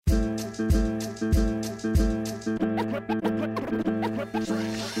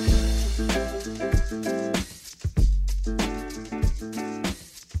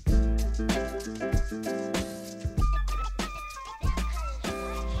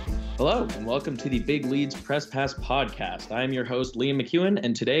Hello, and welcome to the Big Leads Press Pass podcast. I am your host, Liam McEwen,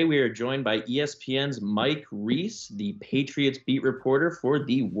 and today we are joined by ESPN's Mike Reiss, the Patriots beat reporter for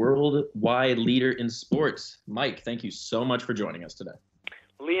the worldwide leader in sports. Mike, thank you so much for joining us today.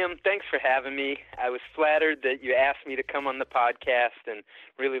 Liam, thanks for having me. I was flattered that you asked me to come on the podcast and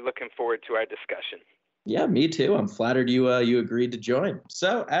really looking forward to our discussion. Yeah, me too. I'm flattered you agreed to join.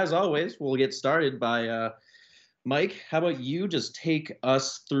 So, as always, we'll get started by Mike, how about you just take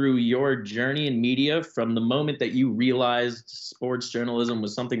us through your journey in media from the moment that you realized sports journalism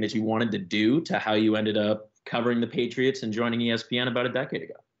was something that you wanted to do to how you ended up covering the Patriots and joining ESPN about a decade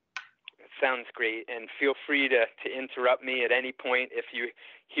ago? Sounds great, and feel free to interrupt me at any point if you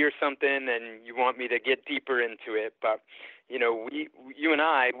hear something and you want me to get deeper into it. But, you know, you and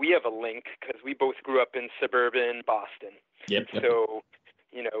I, we have a link because we both grew up in suburban Boston. Yep. So,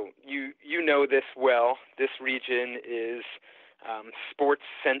 you know, you know this well. This region is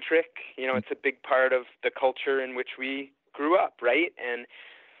sports-centric. You know, it's a big part of the culture in which we grew up, right? And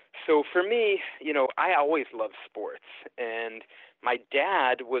so for me, you know, I always loved sports, and my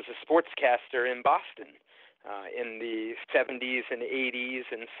dad was a sportscaster in Boston in the 70s and 80s,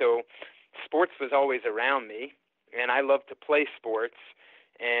 and so sports was always around me, and I loved to play sports.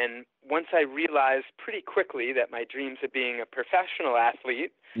 And once I realized pretty quickly that my dreams of being a professional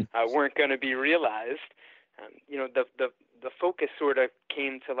athlete weren't going to be realized, you know, the focus sort of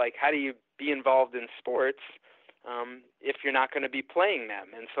came to, like, how do you be involved in sports if you're not going to be playing them?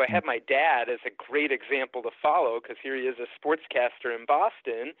 And so I had my dad as a great example to follow because here he is, a sportscaster in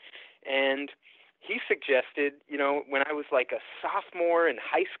Boston. And he suggested, you know, when I was like a sophomore in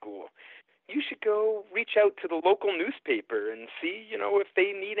high school, you should go reach out to the local newspaper and see, you know, if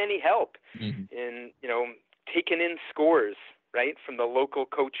they need any help in, you know, taking in scores, right, from the local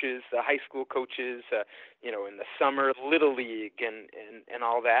coaches, the high school coaches, you know, in the summer Little League and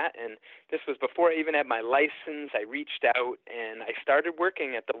all that. And this was before I even had my license. I reached out and I started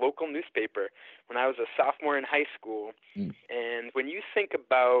working at the local newspaper when I was a sophomore in high school. And when you think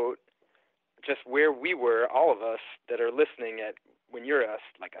about just where we were, all of us that are listening, at when you're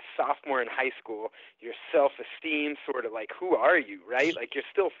like a sophomore in high school, your self-esteem sort of like, who are you, right? Like you're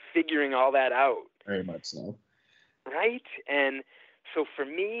still figuring all that out. Very much so. Right? And so for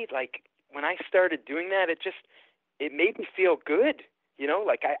me, like when I started doing that, it made me feel good, you know,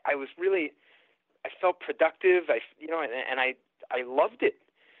 like I felt productive, and I loved it.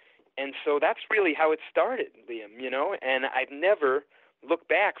 And so that's really how it started, Liam, you know, and I've never looked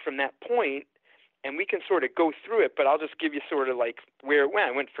back from that point. And we can sort of go through it, but I'll just give you sort of like where it went.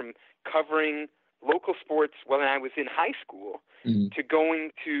 I went from covering local sports when I was in high school to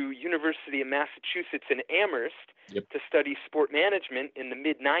going to University of Massachusetts in Amherst to study sport management in the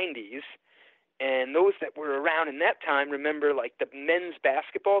mid-'90s. And those that were around in that time remember like the men's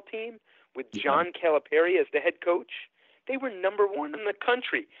basketball team with John Calipari as the head coach. They were number one in the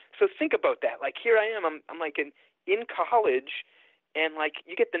country. So think about that. Like here I am. I'm like in college. And like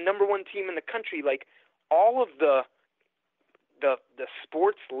you get the number one team in the country, like all of the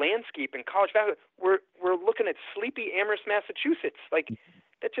sports landscape in college basketball, we're looking at sleepy Amherst, Massachusetts. Like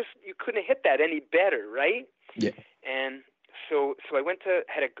that just, you couldn't hit that any better, right? Yeah. And so I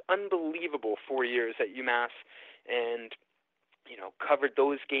had an unbelievable 4 years at UMass, and you know, covered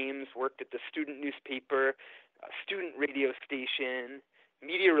those games, worked at the student newspaper, student radio station,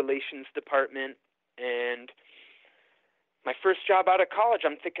 media relations department, and my first job out of college,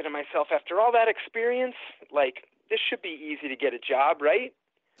 I'm thinking to myself, after all that experience, like, this should be easy to get a job, right?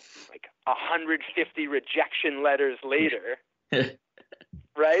 Like 150 rejection letters later,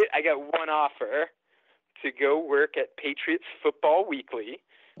 right? I got one offer to go work at Patriots Football Weekly,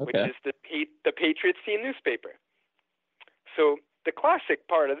 which is the Patriots team newspaper. So the classic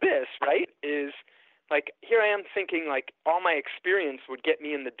part of this, right, is like, here I am thinking like all my experience would get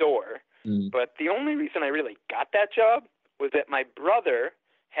me in the door. But the only reason I really got that job was that my brother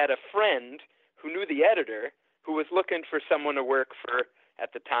had a friend who knew the editor who was looking for someone to work for,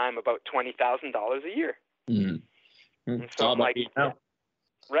 at the time, about $20,000 a year. And so I'm like,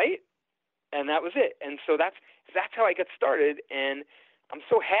 right? And that was it. And so that's how I got started. And I'm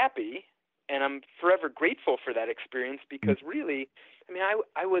so happy, and I'm forever grateful for that experience because really, I mean,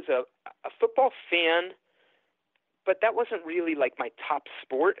 I was a football fan, but that wasn't really like my top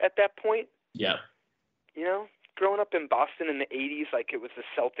sport at that point. Yeah. You know? Growing up in Boston in the 80s, like it was the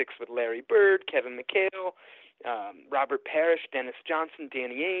Celtics with Larry Bird, Kevin McHale, Robert Parrish, Dennis Johnson,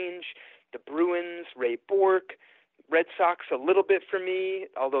 Danny Ainge, the Bruins, Ray Bourque, Red Sox a little bit for me,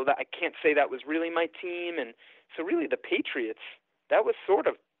 although I can't say that was really my team. And so really the Patriots, that was sort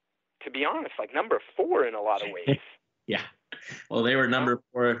of, to be honest, like number 4 in a lot of ways. Yeah. Well, they were number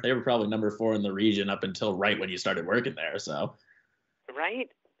 4. They were probably number 4 in the region up until right when you started working there. So, right?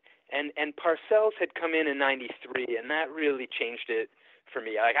 And Parcells had come in '93, and that really changed it for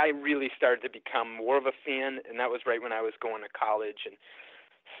me. I really started to become more of a fan, and that was right when I was going to college. And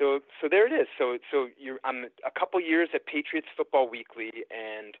so there it is. I'm a couple years at Patriots Football Weekly,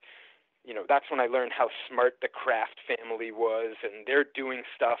 and that's when I learned how smart the Kraft family was, and they're doing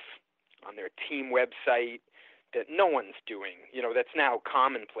stuff on their team website that no one's doing. That's now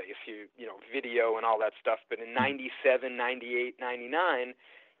commonplace. Video and all that stuff. But in '97, '98, '99,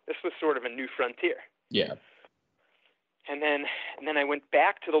 this was sort of a new frontier. Yeah. And then I went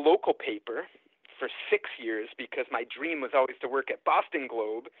back to the local paper for 6 years because my dream was always to work at Boston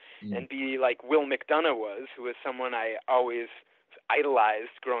Globe and be like Will McDonough was, who was someone I always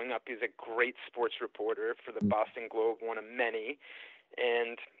idolized growing up. He's a great sports reporter for the Boston Globe, one of many.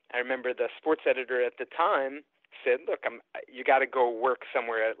 And I remember the sports editor at the time said, look, you got to go work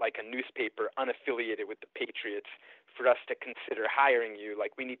somewhere at like a newspaper unaffiliated with the Patriots for us to consider hiring you.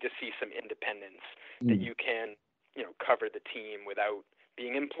 Like, we need to see some independence that you can, cover the team without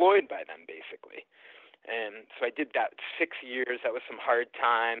being employed by them, basically. And so I did that 6 years. That was some hard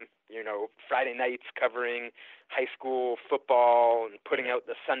time, Friday nights covering high school football and putting out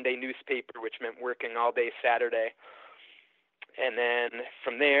the Sunday newspaper, which meant working all day Saturday. And then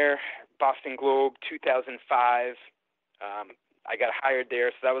from there, Boston Globe, 2005, I got hired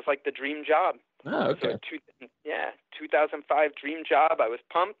there. So that was like the dream job. Oh, okay. So 2005 dream job. I was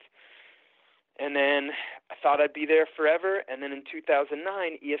pumped. And then I thought I'd be there forever. And then in 2009,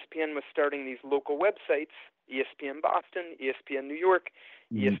 ESPN was starting these local websites, ESPN Boston, ESPN New York,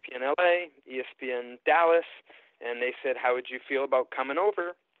 ESPN LA, ESPN Dallas. And they said, how would you feel about coming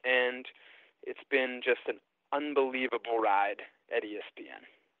over? And it's been just an unbelievable ride at ESPN.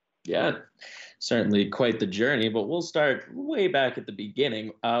 Yeah, certainly quite the journey, but we'll start way back at the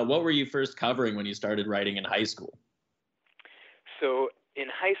beginning. What were you first covering when you started writing in high school? So in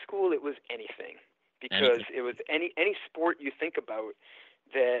high school, it was anything, because it was any sport you think about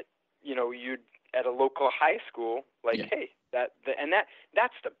that, you'd at a local high school, like, hey, that's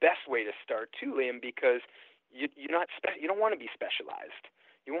the best way to start too, Liam, because you don't want to be specialized.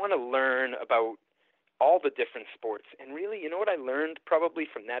 You want to learn about all the different sports. And really, what I learned probably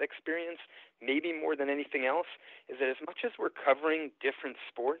from that experience, maybe more than anything else, is that as much as we're covering different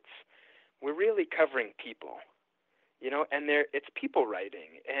sports, we're really covering people, and it's people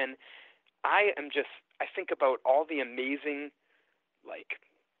writing. And I think about all the amazing, like,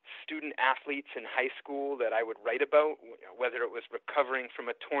 student athletes in high school that I would write about, whether it was recovering from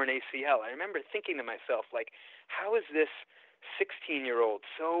a torn ACL. I remember thinking to myself, like, how is this 16-year-old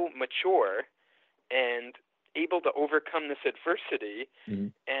so mature and able to overcome this adversity?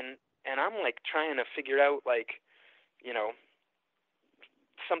 And I'm like trying to figure out, like,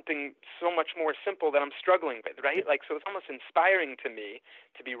 something so much more simple that I'm struggling with, right? Like, so it's almost inspiring to me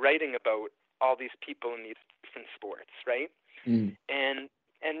to be writing about all these people in these different sports, right?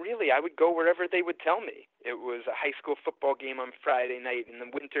 And really, I would go wherever they would tell me. It was a high school football game on Friday night. In the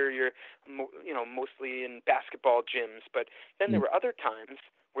winter, you're, mostly in basketball gyms. But then there were other times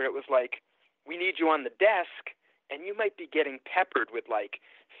where it was like, we need you on the desk, and you might be getting peppered with like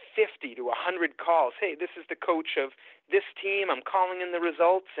 50 to 100 calls. Hey, this is the coach of this team. I'm calling in the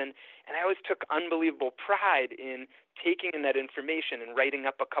results. And I always took unbelievable pride in taking in that information and writing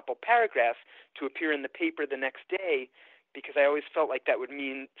up a couple paragraphs to appear in the paper the next day, because I always felt like that would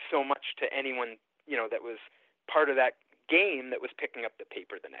mean so much to anyone, that was part of that game that was picking up the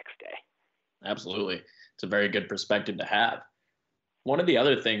paper the next day. Absolutely. It's a very good perspective to have. One of the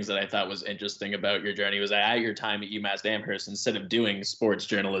other things that I thought was interesting about your journey was that at your time at UMass Amherst, instead of doing sports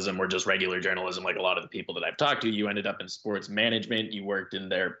journalism or just regular journalism like a lot of the people that I've talked to, you ended up in sports management. You worked in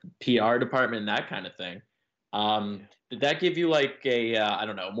their PR department and that kind of thing. Did that give you like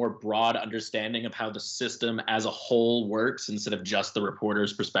a, more broad understanding of how the system as a whole works instead of just the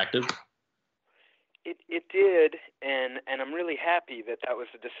reporter's perspective? It did, and I'm really happy that was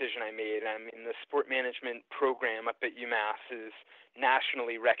the decision I made. I mean, the sport management program up at UMass is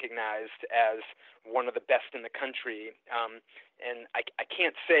nationally recognized as one of the best in the country, and I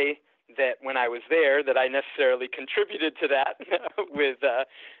can't say that when I was there that I necessarily contributed to that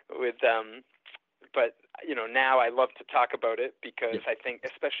but now I love to talk about it, because I think,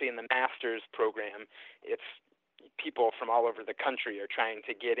 especially in the master's program, it's people from all over the country are trying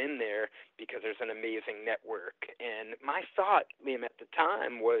to get in there because there's an amazing network. And my thought, Liam, at the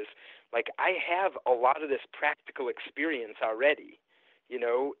time was, like, I have a lot of this practical experience already,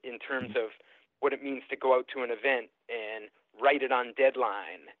 in terms of what it means to go out to an event and write it on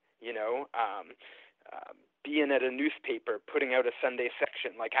deadline, being at a newspaper, putting out a Sunday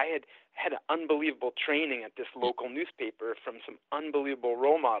section. Like I had unbelievable training at this local newspaper from some unbelievable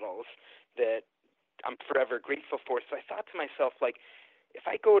role models that I'm forever grateful for. So I thought to myself, like, if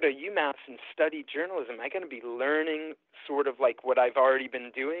I go to UMass and study journalism, am I going to be learning sort of like what I've already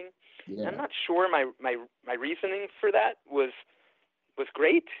been doing? Yeah. I'm not sure my reasoning for that was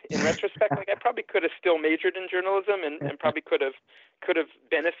great in retrospect. Like I probably could have still majored in journalism and probably could have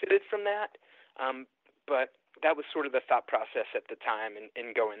benefited from that. But that was sort of the thought process at the time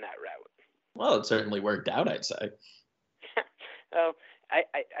in going that route. Well, it certainly worked out, I'd say.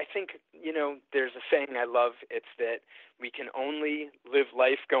 I think, there's a saying I love. It's that we can only live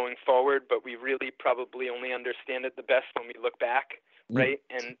life going forward, but we really probably only understand it the best when we look back, right?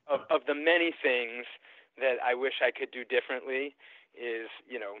 And of the many things that I wish I could do differently is,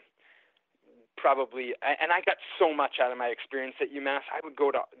 probably, and I got so much out of my experience at UMass. I would go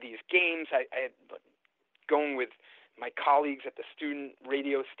to these games. I had going with my colleagues at the student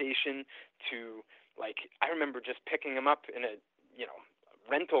radio station to, like, I remember just picking them up in a,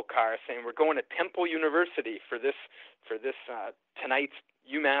 rental car saying, we're going to Temple University for this tonight's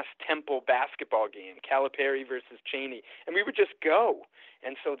UMass Temple basketball game, Calipari versus Cheney. And we would just go.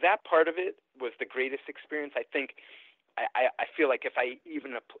 And so that part of it was the greatest experience. I think I feel like if I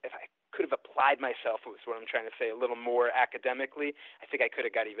could have applied myself, was what I'm trying to say, a little more academically, I think I could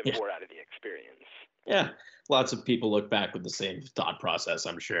have got even more out of the experience. Yeah, lots of people look back with the same thought process,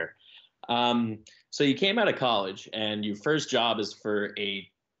 I'm sure. So you came out of college, and your first job is for a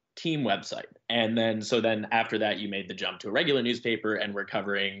team website. And then after that, you made the jump to a regular newspaper and were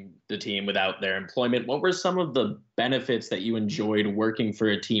covering the team without their employment. What were some of the benefits that you enjoyed working for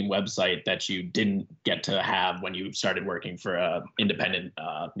a team website that you didn't get to have when you started working for an independent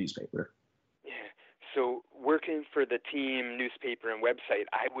newspaper? Yeah. So working for the team newspaper and website,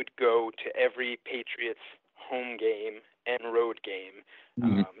 I would go to every Patriots home game and road game.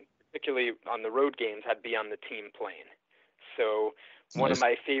 Mm-hmm. Particularly on the road games, I'd be on the team plane. So one of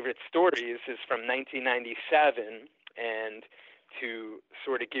my favorite stories is from 1997, and to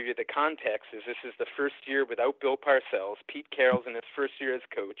sort of give you the context, this is the first year without Bill Parcells. Pete Carroll's in his first year as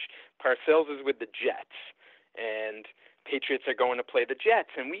coach. Parcells is with the Jets, and Patriots are going to play the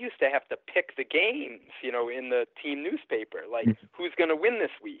Jets. And we used to have to pick the games, in the team newspaper, like who's going to win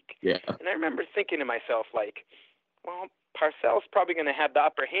this week. Yeah. And I remember thinking to myself, like, well, Parcells probably going to have the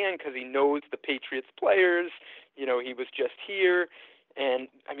upper hand because he knows the Patriots players. He was just here. And,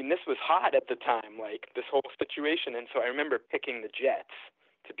 I mean, this was hot at the time, like this whole situation. And so I remember picking the Jets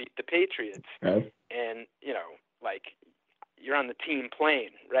to beat the Patriots. Right. And, like you're on the team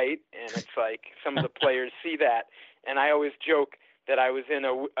plane, right? And it's like some of the players see that. And I always joke that I was in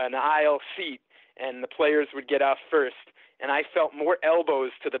an aisle seat and the players would get off first. And I felt more elbows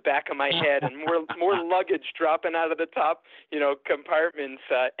to the back of my head and more luggage dropping out of the top, compartments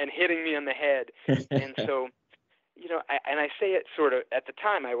and hitting me on the head. And so, I say it sort of at the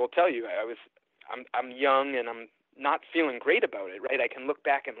time. I will tell you, I'm young and I'm not feeling great about it, right? I can look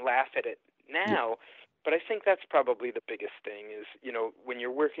back and laugh at it now, but I think that's probably the biggest thing is, when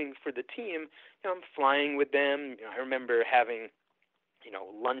you're working for the team, I'm flying with them. I remember having,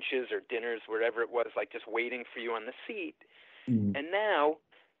 lunches or dinners, wherever it was, like just waiting for you on the seat. Mm-hmm. And now,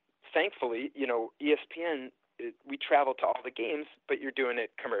 thankfully, ESPN, we travel to all the games, but you're doing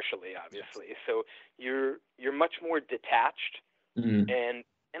it commercially, obviously. Yes. So you're much more detached. Mm-hmm.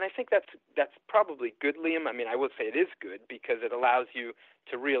 And I think that's probably good, Liam. I mean, I would say it is good because it allows you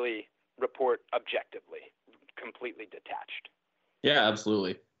to really report objectively, completely detached. Yeah,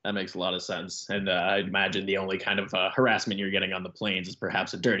 absolutely. That makes a lot of sense. And I'd imagine the only kind of harassment you're getting on the planes is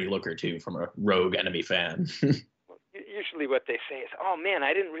perhaps a dirty look or two from a rogue enemy fan. Usually what they say is, "Oh man,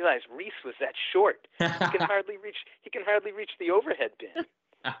 I didn't realize Reese was that short. He can hardly reach the overhead bin."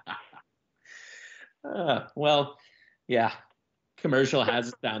 Well, yeah. Commercial has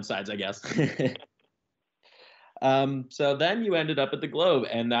its downsides, I guess. So then you ended up at the Globe,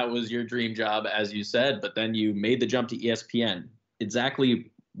 and that was your dream job, as you said, but then you made the jump to ESPN.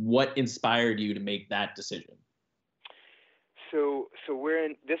 Exactly what inspired you to make that decision? So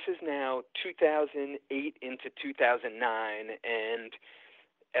this is now 2008 into 2009, and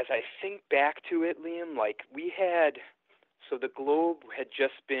as I think back to it, Liam, like the Globe had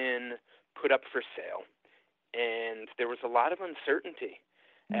just been put up for sale, and there was a lot of uncertainty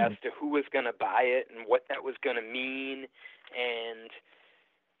as to who was going to buy it and what that was going to mean. And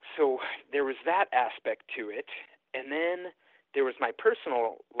so there was that aspect to it. And then there was my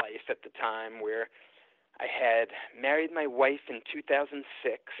personal life at the time where I had married my wife in 2006,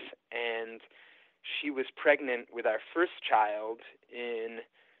 and she was pregnant with our first child in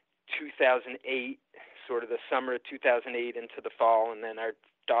 2008. sort of the summer of 2008 into the fall, and then our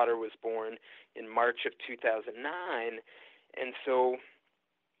daughter was born in March of 2009. And so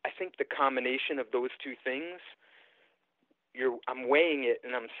I think the combination of those two things, I'm weighing it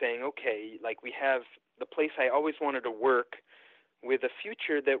and I'm saying, okay, like we have the place I always wanted to work with a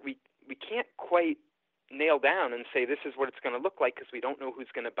future that we can't quite nail down and say this is what it's going to look like because we don't know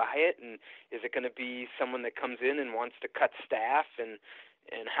who's going to buy it, and is it going to be someone that comes in and wants to cut staff, and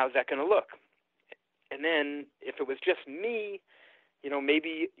how's that going to look? And then if it was just me,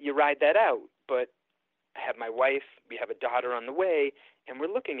 maybe you ride that out. But I have my wife, we have a daughter on the way, and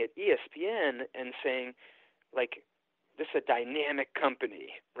we're looking at ESPN and saying, like, this is a dynamic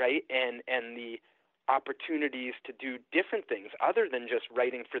company, right? And the opportunities to do different things other than just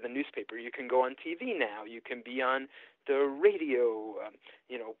writing for the newspaper. You can go on TV now. You can be on the radio,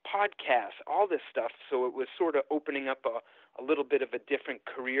 podcasts, all this stuff. So it was sort of opening up a little bit of a different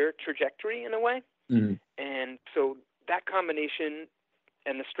career trajectory in a way. Mm-hmm. And so that combination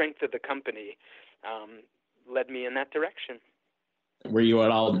and the strength of the company led me in that direction. Were you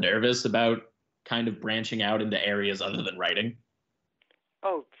at all nervous about kind of branching out into areas other than writing?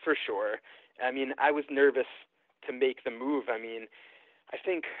 Oh, for sure. I mean, I was nervous to make the move. I mean, I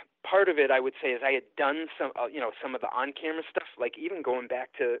think part of it, I would say, is I had done some of the on-camera stuff, like even going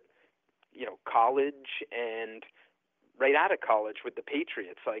back to, college and right out of college with the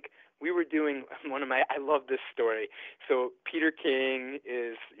Patriots. Like we were doing I love this story. So Peter King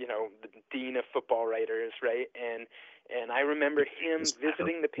is, the dean of football writers, right? And I remember him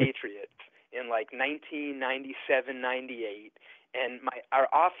visiting the Patriots in like 1997, 98, and our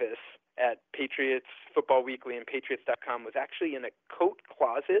office at Patriots Football Weekly and Patriots.com was actually in a coat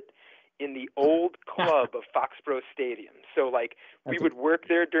closet in the old club of Foxborough Stadium. So like we would work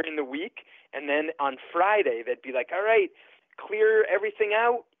there during the week, and then on Friday they'd be like, all right, clear everything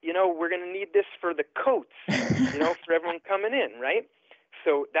out. We're going to need this for the coats, for everyone coming in, right?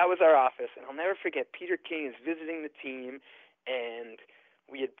 So that was our office. And I'll never forget, Peter King is visiting the team, and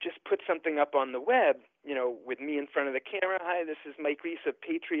we had just put something up on the web, with me in front of the camera. Hi, this is Mike Reese of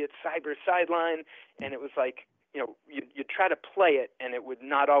Patriots Cyber Sideline. And it was like, you'd try to play it, and it would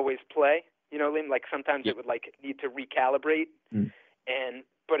not always play. Like sometimes it would like need to recalibrate. Mm.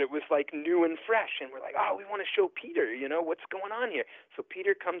 But it was like new and fresh, and we're like, oh, we want to show Peter, what's going on here. So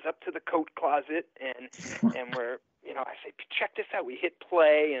Peter comes up to the coat closet, and we're, I say, check this out. We hit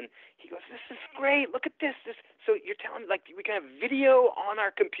play, and he goes, this is great. Look at this. So you're telling me, like, we can have video on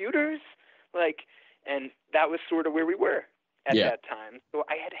our computers? Like, and that was sort of where we were at that time. So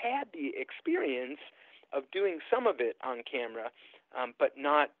I had the experience of doing some of it on camera, but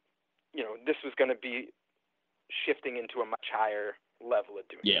not, this was going to be shifting into a much higher level of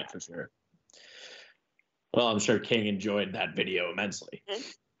doing that. For sure. Well, I'm sure King enjoyed that video immensely. Mm-hmm.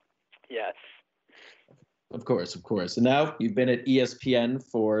 Yes. Of course. And now you've been at ESPN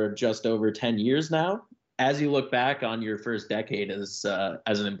for just over 10 years now. As you look back on your first decade as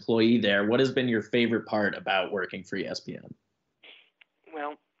an employee there, what has been your favorite part about working for ESPN?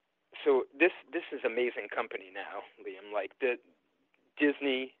 Well, so this is amazing company now, Liam. Like the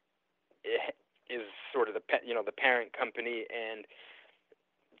Disney is sort of the parent company, and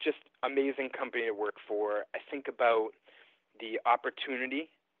just amazing company to work for. I think about the opportunity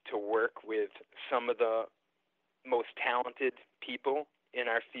to work with some of the most talented people in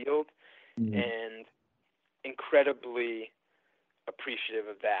our field, mm-hmm. and incredibly appreciative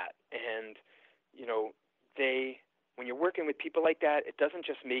of that. And, when you're working with people like that, it doesn't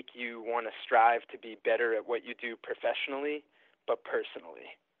just make you want to strive to be better at what you do professionally, but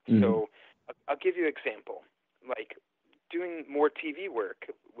personally. Mm-hmm. So I'll give you an example, like doing more TV work,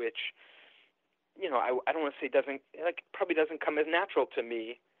 which, I don't want to say probably doesn't come as natural to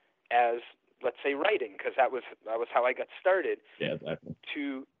me as, let's say, writing, because that was how I got started. Yeah, exactly.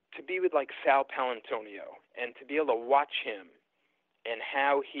 To be with like Sal Palantonio and to be able to watch him and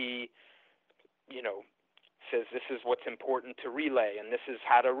how he, says this is what's important to relay, and this is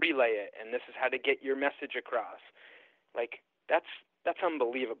how to relay it, and this is how to get your message across. Like that's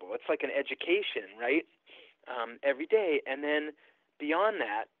unbelievable. It's like an education, right? Every day. And then beyond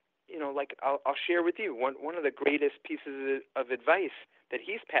that, like I'll share with you one of the greatest pieces of advice that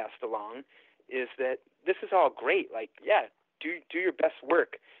he's passed along is that this is all great. Like, yeah, do your best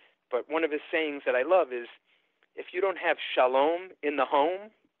work. But one of his sayings that I love is, if you don't have shalom in the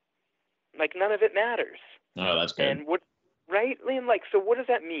home, like none of it matters. Oh, that's good. And right, Liam? Like, so what does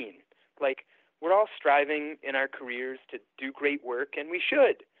that mean? Like, we're all striving in our careers to do great work, and we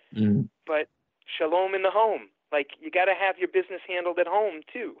should. Mm-hmm. But shalom in the home. Like, you got to have your business handled at home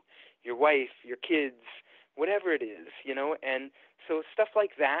too. Your wife, your kids, whatever it is, And so stuff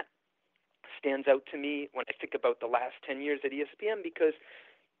like that stands out to me when I think about the last 10 years at ESPN, because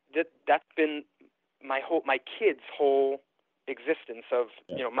that's been my kids' whole existence of,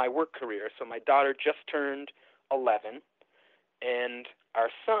 my work career. So my daughter just turned 11 and our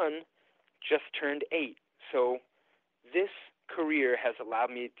son just turned 8. So this career has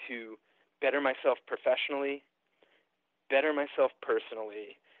allowed me to better myself professionally, better myself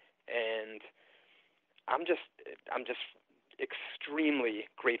personally, and I'm just extremely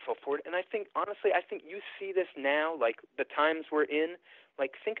grateful for it. And I think, honestly, you see this now, like the times we're in.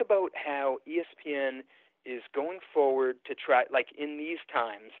 Like, think about how ESPN is going forward to try, like in these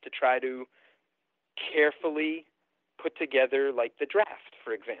times, to try to carefully put together, like the draft,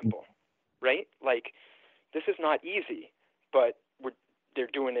 for example, right? Like, this is not easy, but they're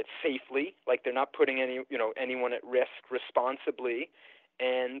doing it safely. Like, they're not putting anyone at risk, responsibly.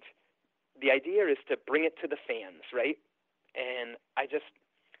 And the idea is to bring it to the fans, right? And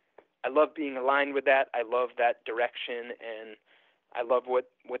I love being aligned with that. I love that direction, and I love what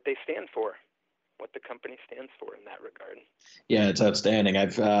they stand for, what the company stands for in that regard. Yeah, it's outstanding. I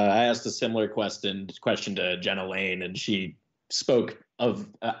asked a similar question to Jenna Lane, and she spoke of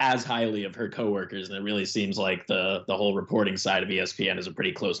as highly of her coworkers, and it really seems like the whole reporting side of ESPN is a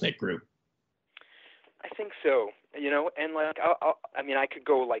pretty close-knit group. I think so, and like I could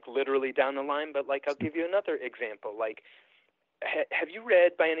go like literally down the line, but like I'll give you another example. Like, have you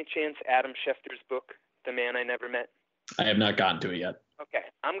read by any chance Adam Schefter's book, The Man I Never Met? I have not gotten to it yet. Okay,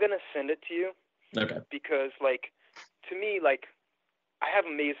 I'm gonna send it to you. Okay. Because, like, to me, like, I have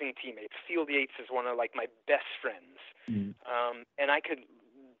amazing teammates. Field Yates is one of, like, my best friends. And I could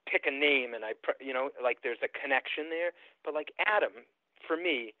pick a name, and like, there's a connection there. But, like, Adam, for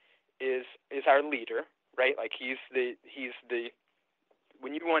me, is our leader, right? Like, he's the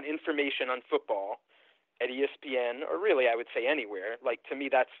when you want information on football at ESPN, or really I would say anywhere, like, to me,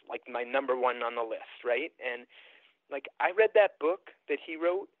 that's, like, my number one on the list, right? And, like, I read that book that he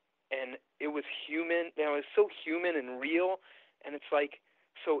wrote, and it was human. It was so human and real. And it's like,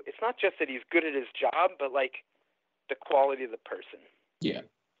 so it's not just that he's good at his job, but like the quality of the person. Yeah.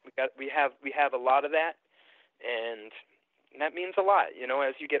 We have a lot of that, and that means a lot.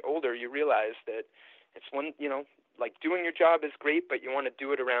 As you get older, you realize that it's like doing your job is great, but you want to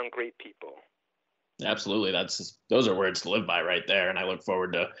do it around great people. Absolutely. Those are words to live by right there. And I look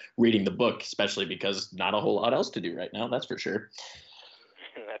forward to reading the book, especially because not a whole lot else to do right now. That's for sure.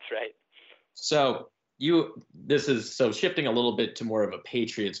 That's right. So shifting a little bit to more of a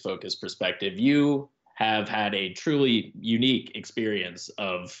Patriots focused perspective, you have had a truly unique experience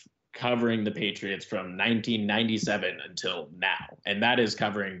of covering the Patriots from 1997 until now. And that is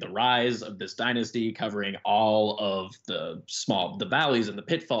covering the rise of this dynasty, covering all of the valleys and the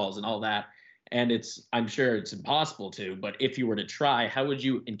pitfalls and all that. And I'm sure it's impossible to, but if you were to try, how would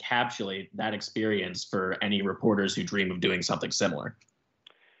you encapsulate that experience for any reporters who dream of doing something similar?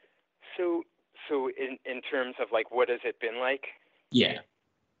 So in terms of like, what has it been like? Yeah.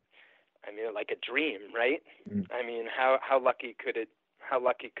 I mean, like a dream, right? Mm-hmm. I mean, how lucky could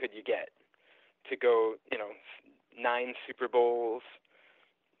you get to go, 9 Super Bowls,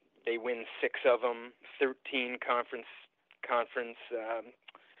 they win 6 of them, 13 conference,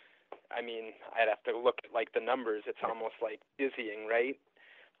 I mean, I'd have to look at like the numbers. It's almost like dizzying, right?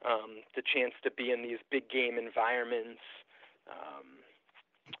 The chance to be in these big game environments.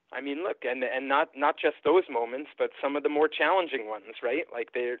 I mean, look, and not just those moments, but some of the more challenging ones, right? Like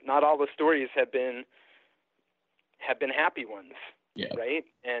not all the stories have been happy ones, yeah. Right?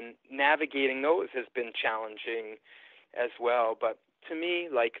 And navigating those has been challenging as well. But to me,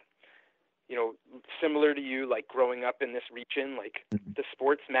 like, similar to you, like growing up in this region, like the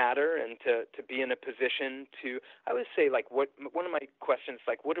sports matter, and to be in a position to, I would say, like, one of my questions,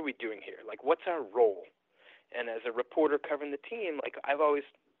 like, what are we doing here? Like, what's our role? And as a reporter covering the team, like, I've always,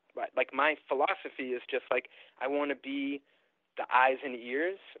 like, my philosophy is just like, I want to be the eyes and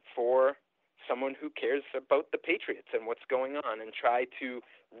ears for someone who cares about the Patriots and what's going on, and try to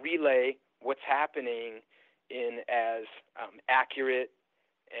relay what's happening in as accurate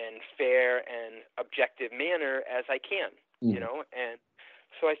and fair and objective manner as I can, and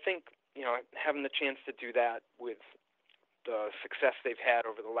so I think, having the chance to do that with the success they've had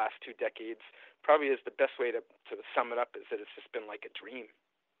over the last 2 decades probably is the best way to sum it up, is that it's just been like a dream.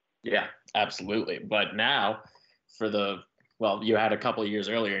 Yeah, absolutely. But now you had a couple of years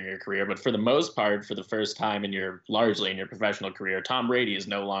earlier in your career, but for the most part, for the first time largely in your professional career, Tom Brady is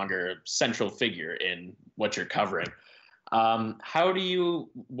no longer a central figure in what you're covering.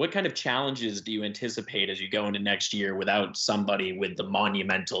 What kind of challenges do you anticipate as you go into next year without somebody with the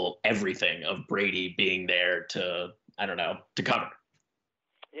monumental everything of Brady being there to cover?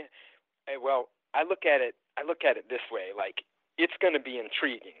 Yeah. Well, I look at it this way. Like, it's going to be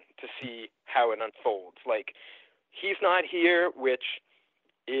intriguing to see how it unfolds. Like, he's not here, which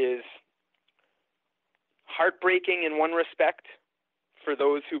is heartbreaking in one respect for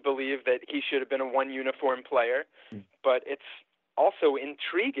those who believe that he should have been a one uniform player, but it's also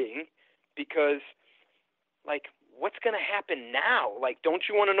intriguing because, like, what's going to happen now? Like, don't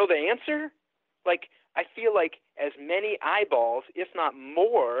you want to know the answer? Like, I feel like as many eyeballs, if not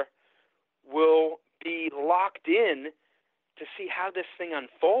more, will be locked in to see how this thing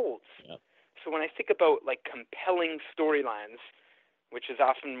unfolds. Yep. So when I think about, like, compelling storylines, which is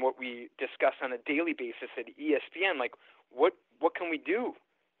often what we discuss on a daily basis at ESPN, like, what can we do?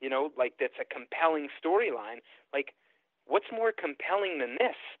 You know, like, that's a compelling storyline. Like, what's more compelling than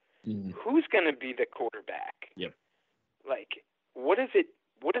this? Mm-hmm. Who's going to be the quarterback? Yep. Like, what does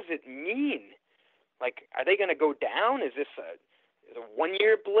it mean? Like, are they going to go down? Is this a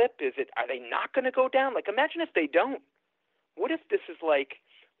 1-year blip? Are they not going to go down? Like, imagine if they don't. What if this is like,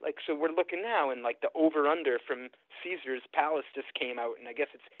 so we're looking now, and like the over-under from Caesars Palace just came out, and I guess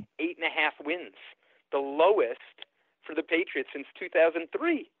it's 8.5 wins, the lowest for the Patriots since 2003,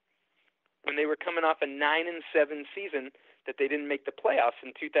 when they were coming off a 9-7 season that they didn't make the playoffs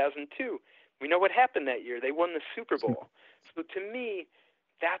in 2002. We know what happened that year. They won the Super Bowl. So to me,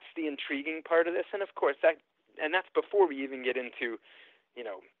 that's the intriguing part of this, and of course that's before we even get into, you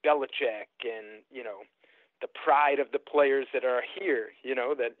know, Belichick and, you know, the pride of the players that are here, you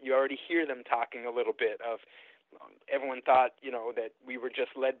know, that you already hear them talking a little bit of. Everyone thought, you know, that we were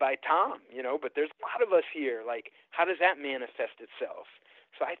just led by Tom, you know, but there's a lot of us here. Like, how does that manifest itself?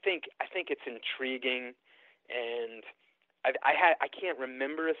 So I think it's intriguing, and I can't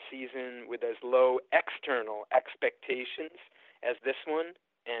remember a season with as low external expectations as this one.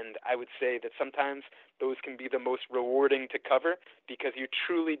 And I would say that sometimes those can be the most rewarding to cover because you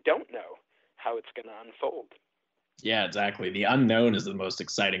truly don't know how it's going to unfold. Yeah, exactly. The unknown is the most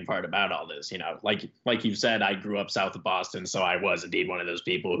exciting part about all this. You know, like you said, I grew up south of Boston, so I was indeed one of those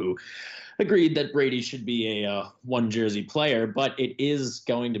people who agreed that Brady should be a one jersey player. But it is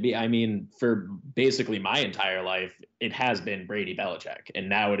going to be, I mean, for basically my entire life, it has been Brady Belichick, and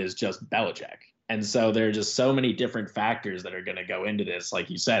now it is just Belichick. And so there are just so many different factors that are going to go into this. Like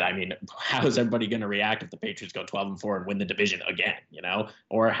you said, I mean, how is everybody going to react if the Patriots go 12-4 and win the division again, you know?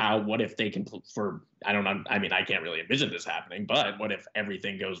 Or what if they can, I don't know. I mean, I can't really envision this happening, but what if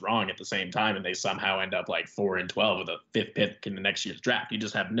everything goes wrong at the same time and they somehow end up like 4-12 with a 5th pick in the next year's draft? You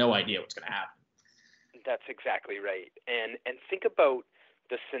just have no idea what's going to happen. That's exactly right. And think about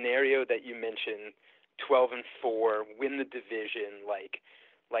the scenario that you mentioned, 12-4, win the division,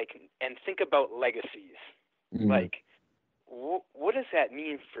 and think about legacies. Mm-hmm. Like, what does that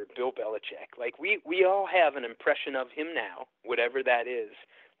mean for Bill Belichick? Like, we all have an impression of him now, whatever that is.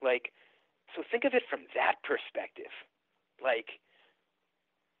 Like, so think of it from that perspective. Like,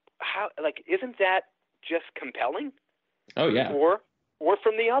 isn't that just compelling? Oh yeah. Or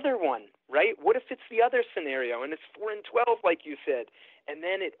from the other one, right? What if it's the other scenario and it's 4-12, like you said, and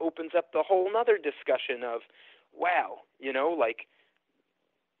then it opens up the whole nother discussion of, wow, you know, like,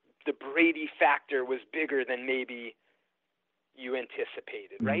 the Brady factor was bigger than maybe you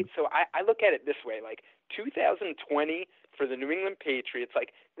anticipated, right? So I look at it this way, like 2020 for the New England Patriots,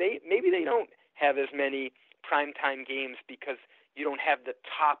 like maybe they don't have as many primetime games because you don't have the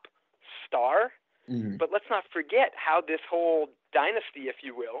top star, but let's not forget how this whole dynasty, if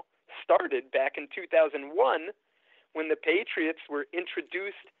you will, started back in 2001 when the Patriots were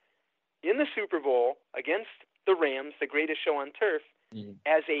introduced in the Super Bowl against the Rams, the greatest show on turf,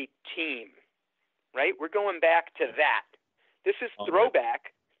 as a team, right? We're going back to that. This is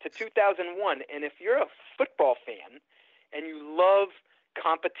throwback to 2001. And if you're a football fan and you love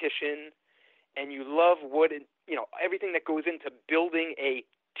competition and you love everything that goes into building a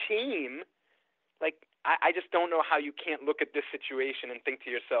team, like, I just don't know how you can't look at this situation and think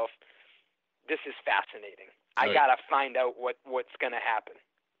to yourself, this is fascinating. I got to find out what's going to happen.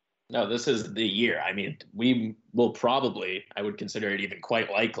 No, this is the year. I mean, we will probably, I would consider it even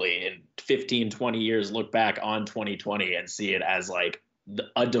quite likely in 15, 20 years, look back on 2020 and see it as like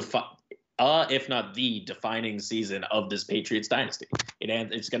if not the defining season of this Patriots dynasty.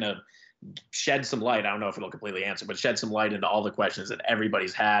 It's going to shed some light. I don't know if it'll completely answer, but shed some light into all the questions that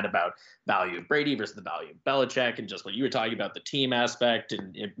everybody's had about value of Brady versus the value of Belichick, and just what you were talking about, the team aspect.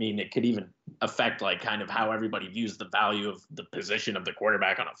 And I mean, it could even affect like kind of how everybody views the value of the position of the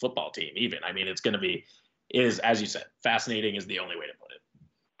quarterback on a football team. Even, I mean, it's going to be, as you said, fascinating is the only way to put it.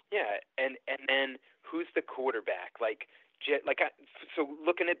 Yeah. And then who's the quarterback? Like, So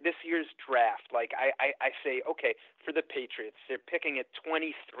looking at this year's draft, like I say, okay, for the Patriots, they're picking at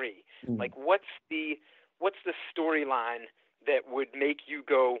 23. Like what's the storyline that would make you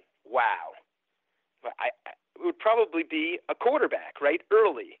go, wow? It would probably be a quarterback, right,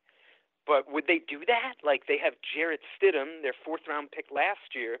 early. But would they do that? Like they have Jarrett Stidham, their 4th-round pick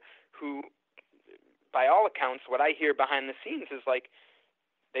last year, who, by all accounts, what I hear behind the scenes is like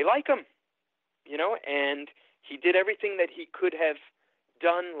they like him, and he did everything that he could have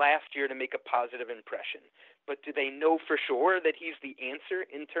done last year to make a positive impression. But do they know for sure that he's the answer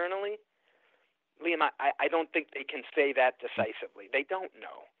internally? Liam, I don't think they can say that decisively. They don't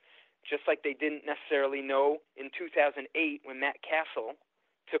know. Just like they didn't necessarily know in 2008 when Matt Castle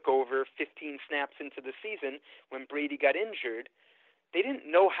took over 15 snaps into the season when Brady got injured. They didn't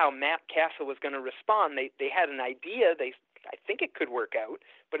know how Matt Castle was going to respond. They had an idea. I think it could work out,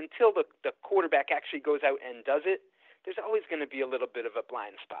 but until the quarterback actually goes out and does it, there's always going to be a little bit of a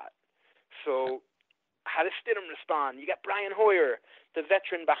blind spot. So how does Stidham respond? You got Brian Hoyer, the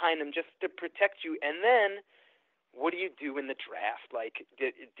veteran behind him, just to protect you. And then what do you do in the draft? Like,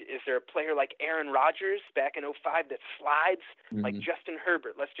 is there a player like Aaron Rodgers back in 2005 that slides like Justin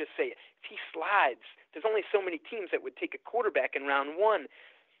Herbert? Let's just say if he slides, there's only so many teams that would take a quarterback in round 1.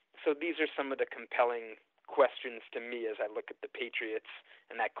 So these are some of the compelling questions to me as I look at the Patriots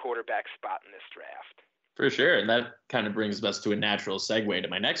and that quarterback spot in this draft. For sure. And that kind of brings us to a natural segue to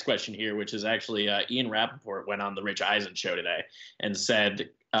my next question here, which is actually Ian Rappaport went on the Rich Eisen show today and said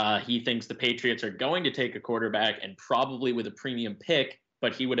he thinks the Patriots are going to take a quarterback and probably with a premium pick,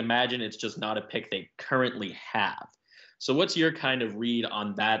 but he would imagine it's just not a pick they currently have. So what's your kind of read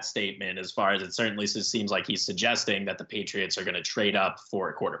on that statement, as far as it certainly seems like he's suggesting that the Patriots are going to trade up for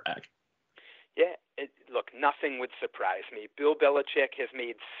a quarterback? Yeah, look, nothing would surprise me. Bill Belichick has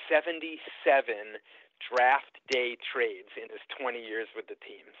made 77 draft day trades in his 20 years with the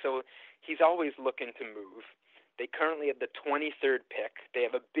team. So he's always looking to move. They currently have the 23rd pick. They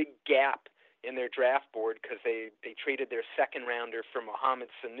have a big gap in their draft board because they traded their 2nd rounder for Mohamed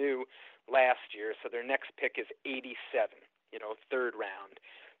Sanu last year. So their next pick is 87, 3rd round.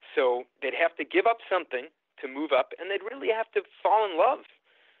 So they'd have to give up something to move up, and they'd really have to fall in love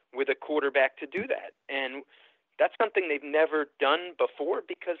with a quarterback to do that. And that's something they've never done before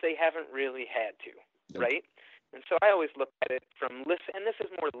because they haven't really had to. Right? And so I always look at it from and this is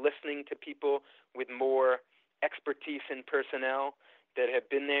more listening to people with more expertise in personnel that have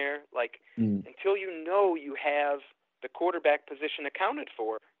been there. Like until you have the quarterback position accounted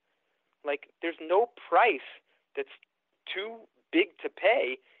for, like there's no price that's too big to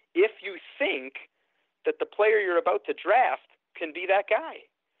pay if you think that the player you're about to draft can be that guy.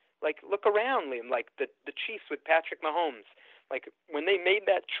 Like look around, Liam, like the Chiefs with Patrick Mahomes. Like when they made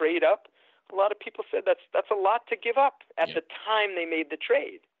that trade up, a lot of people said that's a lot to give up at the time they made the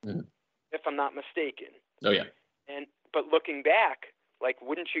trade, if I'm not mistaken. Oh, yeah. But looking back, like,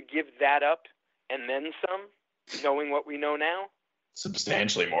 wouldn't you give that up and then some, knowing what we know now?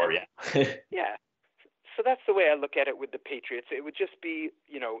 Substantially more, yeah. Yeah. So that's the way I look at it with the Patriots. It would just be,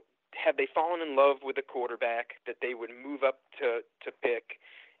 have they fallen in love with a quarterback that they would move up to pick?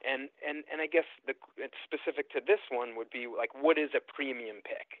 And I guess it's specific to this one would be like, what is a premium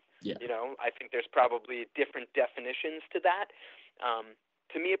pick? Yeah. I think there's probably different definitions to that.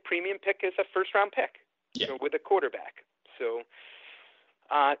 To me, a premium pick is a 1st-round pick with a quarterback. So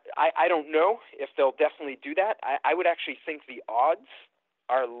I don't know if they'll definitely do that. I would actually think the odds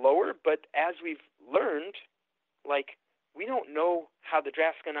are lower, but as we've learned, like, we don't know how the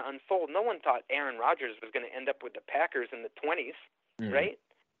draft's going to unfold. No one thought Aaron Rodgers was going to end up with the Packers in the 20s, right?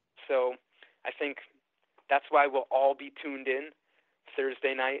 So I think that's why we'll all be tuned in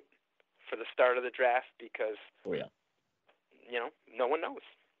Thursday night for the start of the draft because, no one knows.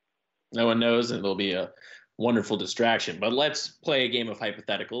 No one knows, and it'll be a wonderful distraction. But let's play a game of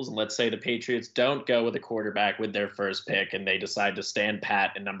hypotheticals, and let's say the Patriots don't go with a quarterback with their first pick, and they decide to stand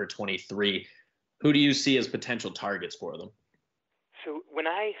pat at number 23. Who do you see as potential targets for them? So when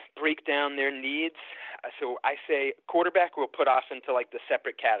I break down their needs, so I say quarterback we'll put off into like the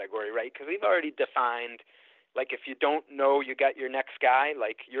separate category, right? Because we've already defined, like if you don't know you got your next guy,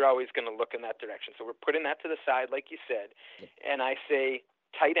 like you're always going to look in that direction. So we're putting that to the side, like you said. And I say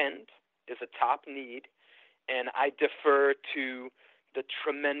tight end is a top need. And I defer to the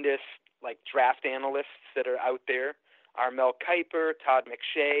tremendous like draft analysts that are out there, Mel Kiper, Todd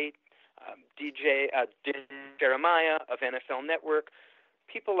McShay, DJ Jeremiah of NFL Network,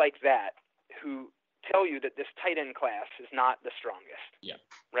 people like that who tell you that this tight end class is not the strongest. Yeah.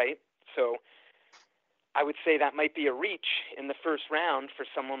 Right? So I would say that might be a reach in the first round for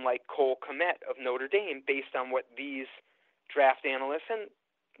someone like Cole Kmet of Notre Dame based on what these draft analysts and,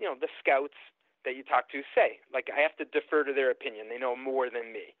 the scouts that you talk to say. Like, I have to defer to their opinion. They know more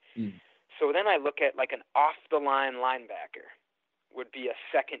than me. So then I look at like an off-the-line linebacker would be a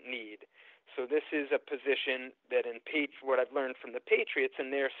second need. So this is a position that what I've learned from the Patriots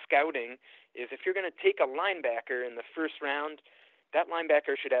and their scouting is if you're going to take a linebacker in the first round, that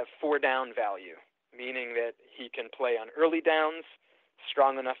linebacker should have 4-down value, meaning that he can play on early downs,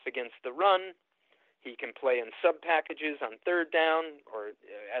 strong enough against the run. He can play in sub-packages on third down, or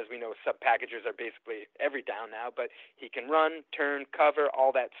as we know, sub-packages are basically every down now, but he can run, turn, cover,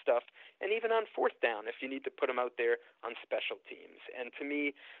 all that stuff, and even on fourth down if you need to put him out there on special teams. And to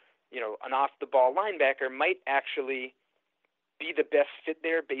me, an off-the-ball linebacker might actually be the best fit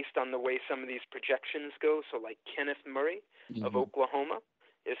there based on the way some of these projections go. So like Kenneth Murray of Oklahoma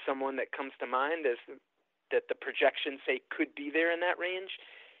is someone that comes to mind as that the projections say could be there in that range.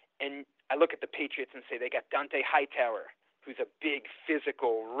 And I look at the Patriots and say they got Dante Hightower, who's a big,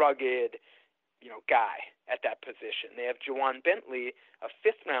 physical, rugged, guy at that position. They have Juwan Bentley, a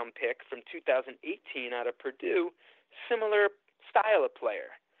fifth-round pick from 2018 out of Purdue, similar style of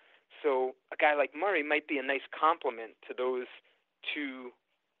player. So a guy like Murray might be a nice complement to those two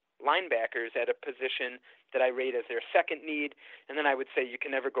linebackers at a position that I rate as their second need. And then I would say you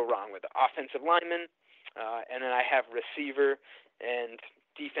can never go wrong with offensive lineman. And then I have receiver and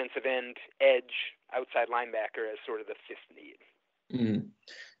defensive end, edge, outside linebacker as sort of the fifth need.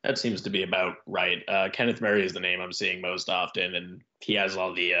 That seems to be about right. Kenneth Murray is the name I'm seeing most often, and he has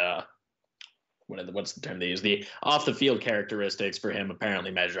all the what's the term they use? The off the field characteristics for him apparently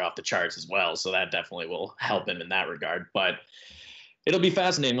measure off the charts as well. So that definitely will help him in that regard. But it'll be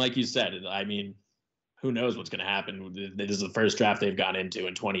fascinating, like you said. I mean, who knows what's going to happen? This is the first draft they've gone into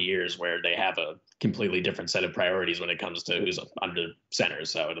in 20 years where they have a completely different set of priorities when it comes to who's under center.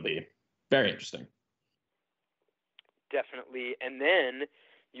 So it'll be very interesting. Definitely. And then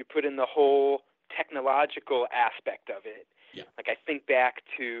you put in the whole technological aspect of it. Yeah. Like I think back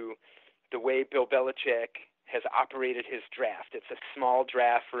to the way Bill Belichick has operated his draft. It's a small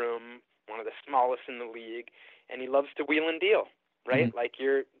draft room, one of the smallest in the league, and he loves to wheel and deal, right? Like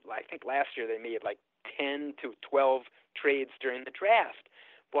I think last year they made like 10 to 12 trades during the draft.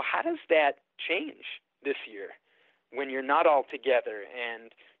 Well, how does that change this year when you're not all together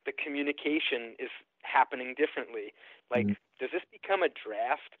and the communication is happening differently? Like, does this become a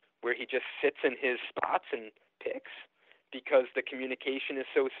draft where he just sits in his spots and picks because the communication is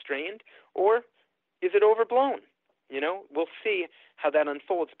so strained, or is it overblown? We'll see how that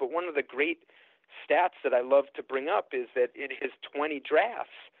unfolds. But one of the great stats that I love to bring up is that in his 20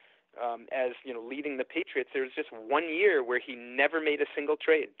 drafts, leading the Patriots, there was just 1 year where he never made a single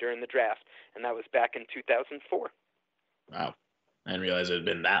trade during the draft, and that was back in 2004. Wow. I didn't realize it had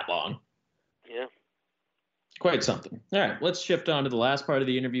been that long. Yeah. Quite something. All right, let's shift on to the last part of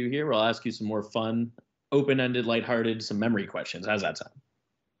the interview here, where I'll ask you some more fun, open-ended, lighthearted, some memory questions. How's that sound?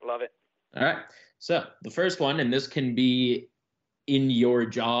 Love it. All right. So the first one, and this can be in your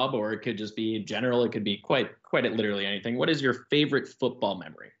job, or it could just be general. It could be quite literally anything. What is your favorite football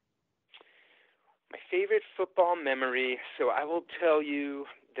memory? My favorite football memory. So I will tell you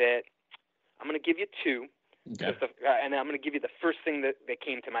that I'm going to give you two. Okay. And I'm going to give you the first thing that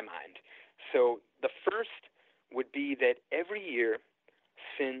came to my mind. So the first would be that every year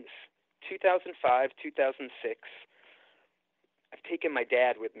since 2005, 2006, I've taken my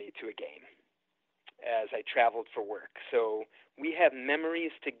dad with me to a game as I traveled for work. So we have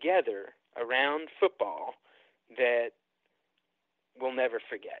memories together around football that we'll never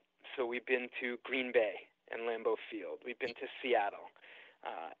forget. So we've been to Green Bay and Lambeau Field. We've been to Seattle.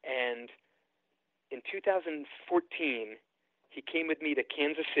 And in 2014, he came with me to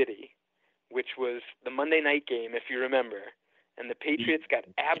Kansas City, which was the Monday night game, if you remember. And the Patriots got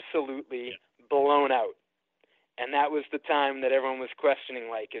absolutely blown out. And that was the time that everyone was questioning,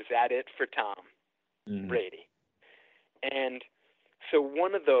 like, is that it for Tom Brady? And so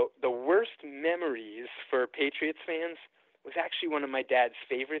one of the worst memories for Patriots fans was actually one of my dad's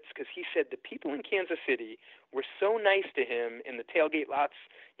favorites, because he said the people in Kansas City were so nice to him in the tailgate lots,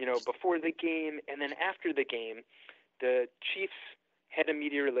 before the game, and then after the game, the Chiefs head of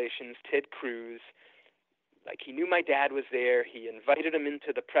media relations, Ted Cruz, like, he knew my dad was there. He invited him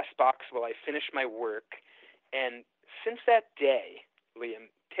into the press box while I finished my work. And since that day,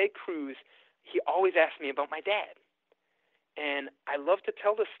 Liam, Ted Cruz, he always asked me about my dad. And I love to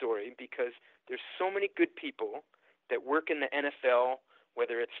tell the story because there's so many good people that work in the NFL,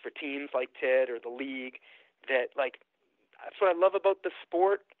 whether it's for teams like Ted or the league, that, like, that's what I love about the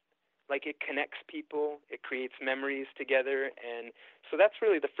sport. like it connects people, it creates memories together, and so that's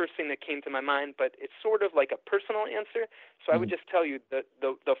really the first thing that came to my mind. But it's sort of like a personal answer, so I would just tell you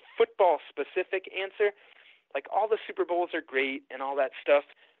the football specific answer. Like all the Super Bowls are great and all that stuff,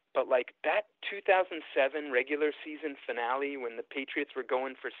 but like that 2007 regular season finale when the Patriots were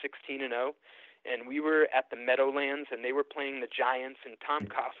going for 16-0, and we were at the Meadowlands and they were playing the Giants, and Tom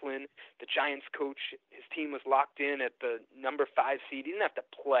Coughlin, the Giants coach, his team was locked in at the number 5 seed. He didn't have to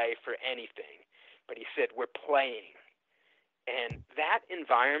play for anything, but he said, "We're playing." And that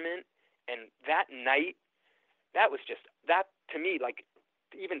environment and that night, that was just, that to me, like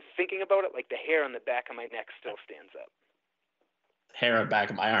even thinking about it, like the hair on the back of my neck still stands up. Hair on the back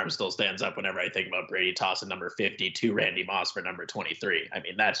of my arm still stands up whenever I think about Brady tossing number 50 to Randy Moss for number 23. I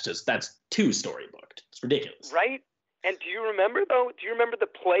mean, that's too storybooked. It's ridiculous. Right? And do you remember, though? Do you remember the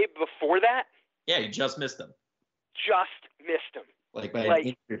play before that? Yeah, you just missed them. Just missed them. Like by an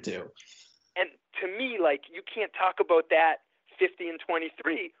inch or two. And to me, like, you can't talk about that 50 and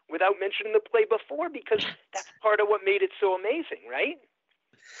 23 without mentioning the play before, because that's part of what made it so amazing, right?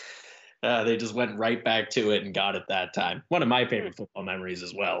 They just went right back to it and got it that time. One of my favorite football memories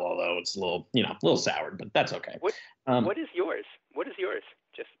as well, although it's a little soured, but that's okay. What is yours? What is yours?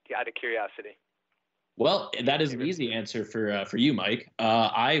 Just out of curiosity. Well, that is an easy answer for you, Mike.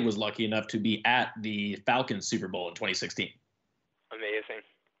 I was lucky enough to be at the Falcons Super Bowl in 2016. Amazing.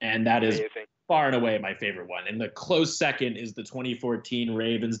 And that is far and away my favorite one. And the close second is the 2014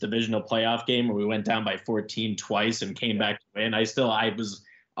 Ravens divisional playoff game where we went down by 14 twice and came back to win. I was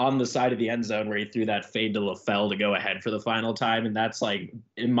on the side of the end zone where he threw that fade to LaFell to go ahead for the final time. And that's, like,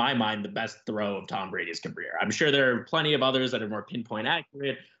 in my mind, the best throw of Tom Brady's career. I'm sure there are plenty of others that are more pinpoint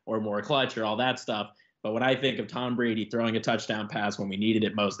accurate or more clutch or all that stuff. But when I think of Tom Brady throwing a touchdown pass when we needed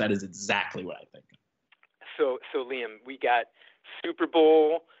it most, that is exactly what I think of. So Liam, we got Super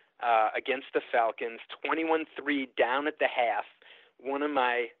Bowl against the Falcons, 21-3 down at the half. One of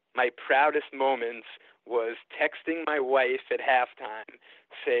my proudest moments was texting my wife at halftime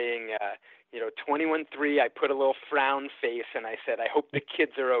saying, 21-3, I put a little frown face and I said, I hope the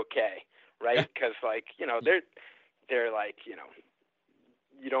kids are okay, right? Because, like, they're like, you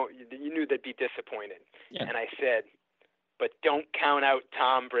knew they'd be disappointed. Yeah. And I said, but don't count out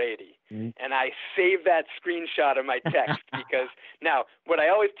Tom Brady. Mm-hmm. And I saved that screenshot of my text because now what I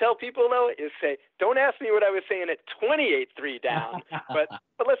always tell people, though, is say, don't ask me what I was saying at 28-3 down, but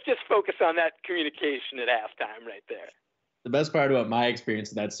let's just focus on that communication at halftime right there. The best part about my experience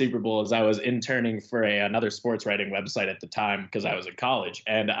at that Super Bowl is I was interning for another sports writing website at the time because I was in college,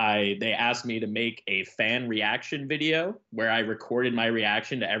 and they asked me to make a fan reaction video where I recorded my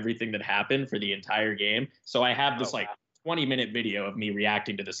reaction to everything that happened for the entire game. So I have this 20-minute video of me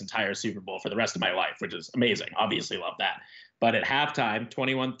reacting to this entire Super Bowl for the rest of my life, which is amazing. Obviously love that. But at halftime,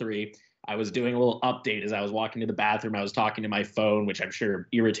 21-3, I was doing a little update as I was walking to the bathroom. I was talking to my phone, which I'm sure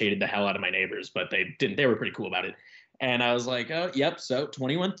irritated the hell out of my neighbors, but they didn't. They were pretty cool about it. And I was like, oh, yep. So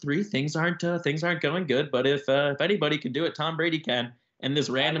 21-3, things aren't going good. But if anybody can do it, Tom Brady can. And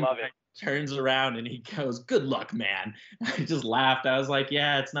this random guy turns around and he goes, good luck, man. I just laughed. I was like,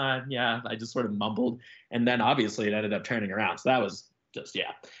 yeah, it's not. Yeah, I just sort of mumbled. And then obviously it ended up turning around. So that was just,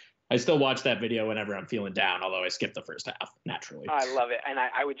 yeah. I still watch that video whenever I'm feeling down, although I skipped the first half naturally. I love it. And I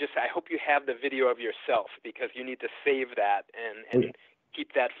hope you have the video of yourself because you need to save that and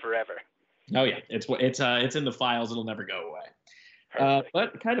keep that forever. Oh yeah, it's in the files. It'll never go away.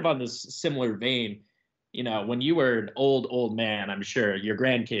 But kind of on this similar vein, when you were an old man, I'm sure your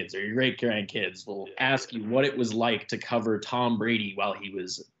grandkids or your great grandkids will ask you what it was like to cover Tom Brady while he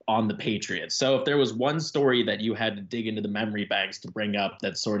was on the Patriots. So if there was one story that you had to dig into the memory banks to bring up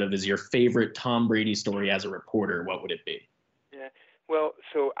that sort of is your favorite Tom Brady story as a reporter, what would it be? Yeah. Well,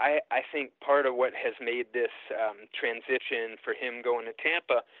 so I think part of what has made this transition for him going to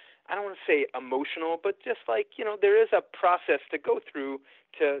Tampa, I don't want to say emotional, but just like, there is a process to go through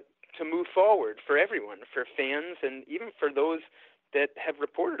to move forward for everyone, for fans, and even for those that have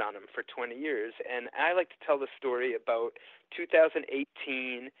reported on him for 20 years. And I like to tell the story about 2018.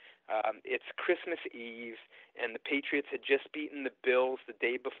 It's Christmas Eve, and the Patriots had just beaten the Bills the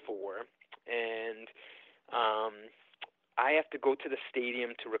day before. And I have to go to the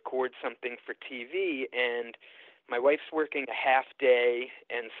stadium to record something for TV, and my wife's working a half day,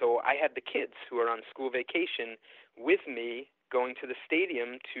 and so I had the kids who are on school vacation with me going to the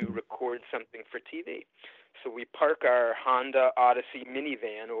stadium to record something for TV. So we park our Honda Odyssey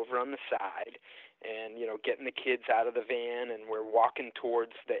minivan over on the side and, getting the kids out of the van, and we're walking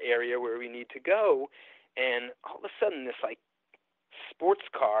towards the area where we need to go. And all of a sudden this sports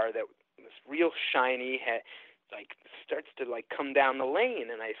car that was real shiny, like starts to like come down the lane,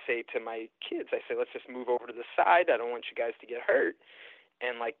 and I say to my kids, I say, let's just move over to the side. I don't want you guys to get hurt.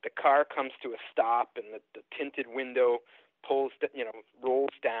 And like the car comes to a stop, and the tinted window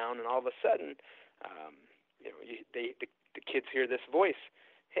rolls down, and all of a sudden, the kids hear this voice.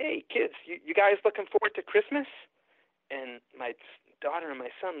 Hey kids, you guys looking forward to Christmas? And my daughter and my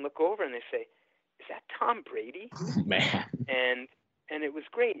son look over and they say, is that Tom Brady? Man. And it was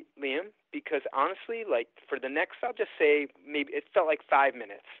great, Liam, because honestly, like for the next, I'll just say maybe it felt like 5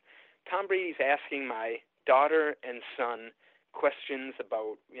 minutes. Tom Brady's asking my daughter and son questions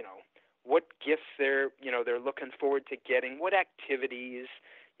about, what gifts they're looking forward to getting, what activities,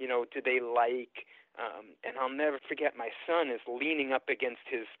 do they like? And I'll never forget, my son is leaning up against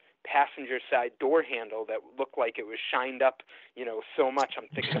his passenger side door handle that looked like it was shined up, so much. I'm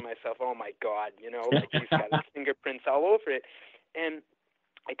thinking to myself, oh my God, like he's got his fingerprints all over it. And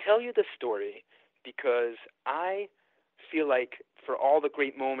I tell you the story because I feel like for all the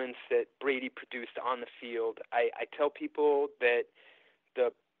great moments that Brady produced on the field, I tell people that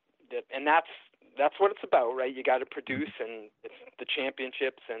and that's what it's about, right? You got to produce, and it's the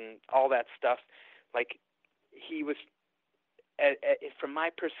championships and all that stuff. Like he was, from my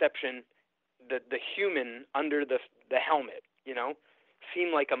perception, the human under the helmet,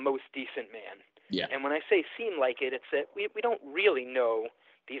 seemed like a most decent man. Yeah. And when I say seem like it, it's that we don't really know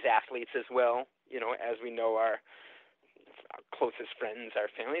these athletes as well, as we know our closest friends,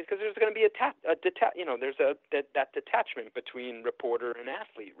 our families, because there's going to be there's that detachment between reporter and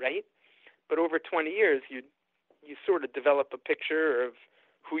athlete, right? But over 20 years, you sort of develop a picture of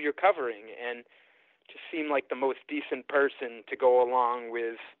who you're covering, and just seem like the most decent person to go along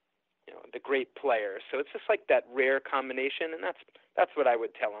with, the great player. So it's just like that rare combination, and that's what I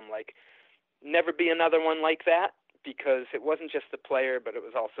would tell him. Like, never be another one like that, because it wasn't just the player, but it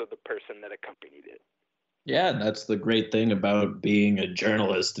was also the person that accompanied it. Yeah, and that's the great thing about being a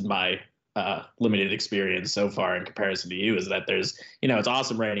journalist in my limited experience so far in comparison to you, is that there's, it's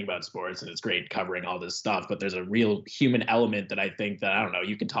awesome writing about sports and it's great covering all this stuff, but there's a real human element that I think that, I don't know,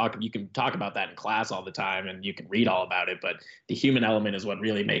 you can talk about that in class all the time and you can read all about it, but the human element is what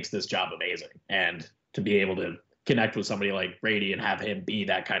really makes this job amazing. And to be able to connect with somebody like Brady and have him be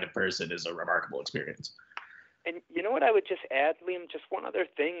that kind of person is a remarkable experience. And you know what I would just add, Liam, just one other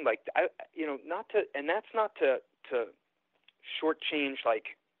thing, like that's not to shortchange like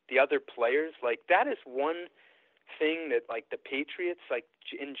the other players. Like that is one thing that like the Patriots, like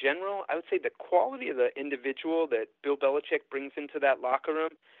in general, I would say the quality of the individual that Bill Belichick brings into that locker room,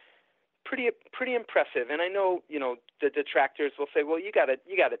 pretty impressive. And I know, the detractors will say, well, you got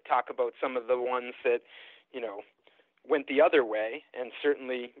to talk about some of the ones that, went the other way, and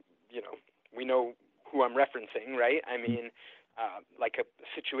certainly, we know who I'm referencing, right? I mean, like a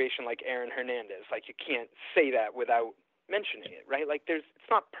situation like Aaron Hernandez, like you can't say that without mentioning it, right? Like it's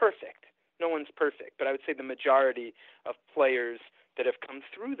not perfect. No one's perfect, but I would say the majority of players that have come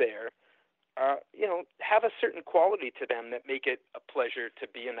through there have a certain quality to them that make it a pleasure to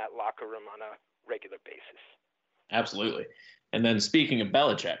be in that locker room on a regular basis. Absolutely. And then speaking of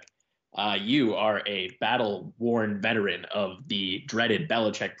Belichick, you are a battle-worn veteran of the dreaded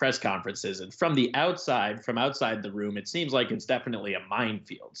Belichick press conferences. And from outside the room, it seems like it's definitely a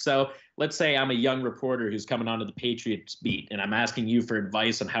minefield. So let's say I'm a young reporter who's coming onto the Patriots beat, and I'm asking you for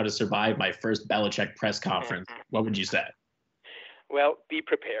advice on how to survive my first Belichick press conference. What would you say? Well, be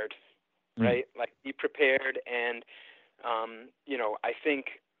prepared, right? Like be prepared. And, I think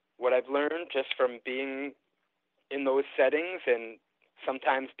what I've learned just from being in those settings and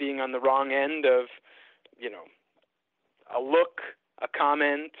sometimes being on the wrong end of, a look, a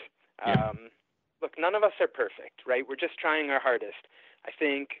comment. Look, none of us are perfect, right? We're just trying our hardest. I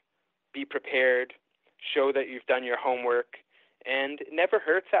think be prepared, show that you've done your homework, and it never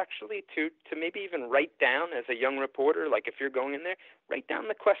hurts actually to maybe even write down as a young reporter, like if you're going in there, write down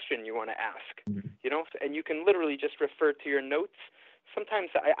the question you want to ask, and you can literally just refer to your notes. Sometimes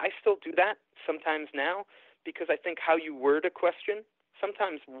I still do that sometimes now, because I think how you word a question,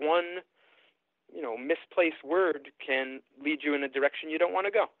 sometimes one, misplaced word can lead you in a direction you don't want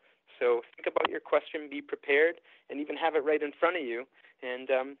to go. So think about your question, be prepared, and even have it right in front of you. And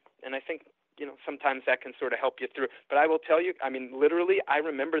I think, sometimes that can sort of help you through. But I will tell you, I mean, literally, I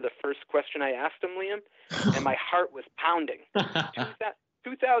remember the first question I asked him, Liam, and my heart was pounding.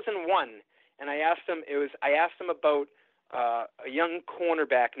 2001, and I asked him about a young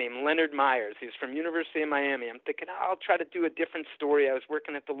cornerback named Leonard Myers. He's from University of Miami. I'm thinking, I'll try to do a different story. I was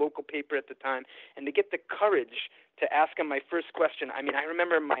working at the local paper at the time, and to get the courage to ask him my first question, I mean, I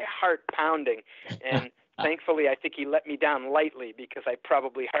remember my heart pounding, and thankfully I think he let me down lightly, because I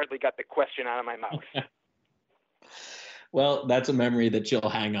probably hardly got the question out of my mouth. Well, that's a memory that you'll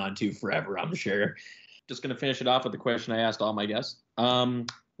hang on to forever, I'm sure. Just going to finish it off with the question I asked all my guests.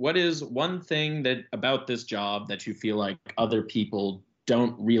 What is one thing that about this job that you feel like other people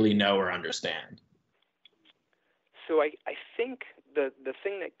don't really know or understand? So I think the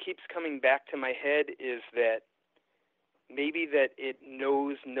thing that keeps coming back to my head is that maybe that it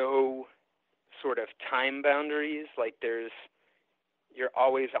knows no sort of time boundaries, like you're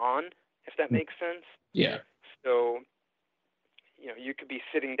always on, if that makes sense. Yeah. So, you could be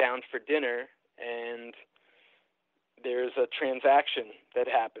sitting down for dinner and there's a transaction that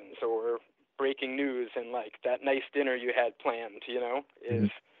happens or breaking news, and like that nice dinner you had planned, is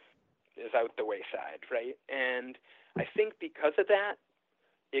out the wayside, right? And I think because of that,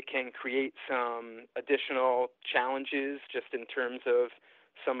 it can create some additional challenges just in terms of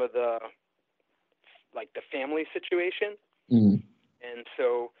some of the family situation. And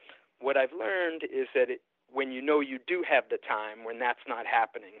so what I've learned is that when you do have the time, when that's not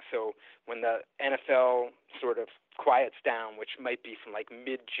happening, so when the NFL sort of quiets down, which might be from like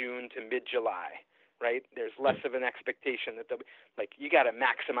mid-June to mid-July, right? There's less of an expectation that you got to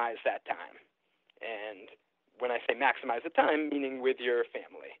maximize that time. And when I say maximize the time, meaning with your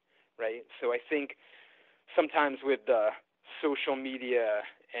family, right? So I think sometimes with the social media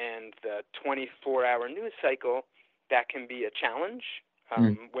and the 24-hour news cycle, that can be a challenge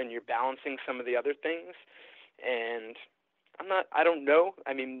when you're balancing some of the other things. And I don't know.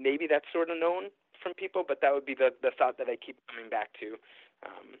 I mean, maybe that's sort of known from people, but that would be the thought that I keep coming back to.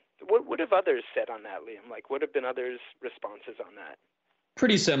 What have others said on that, Liam? Like, what have been others' responses on that?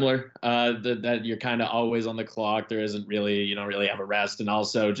 Pretty similar, that you're kind of always on the clock. You don't really have a rest. And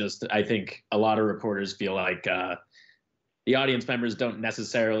also just, I think a lot of reporters feel like the audience members don't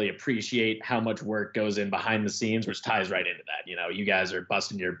necessarily appreciate how much work goes in behind the scenes, which ties right into that. You guys are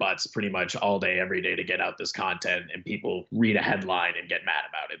busting your butts pretty much all day, every day to get out this content, and people read a headline and get mad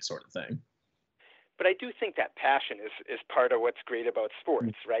about it, sort of thing. But I do think that passion is part of what's great about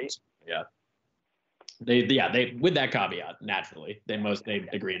sports, right? Yeah. They with that caveat, naturally, they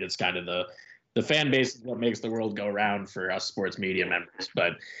agreed it's kind of the fan base is what makes the world go round for us sports media members,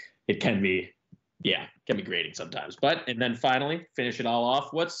 but it can be grating sometimes. And then finally, finish it all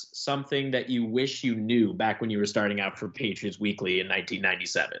off. What's something that you wish you knew back when you were starting out for Patriots Weekly in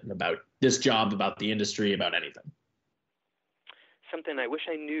 1997 about this job, about the industry, about anything? Something I wish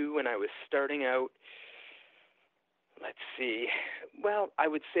I knew when I was starting out. Let's see. Well, I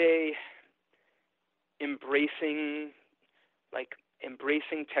would say embracing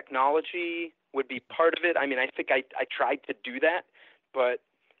technology would be part of it. I mean, I think I tried to do that, but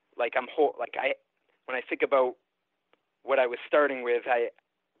when I think about what I was starting with,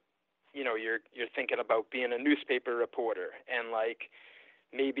 you're thinking about being a newspaper reporter, and like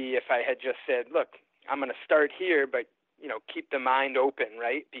maybe if I had just said, look, I'm going to start here, but keep the mind open,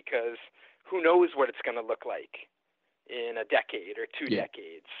 right? Because who knows what it's going to look like in a decade or two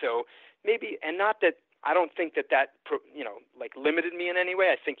decades. So maybe, and not that I don't think that limited me in any way.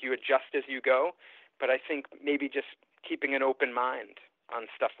 I think you adjust as you go, but I think maybe just keeping an open mind on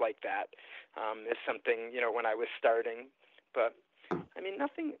stuff like that is something, when I was starting. But I mean,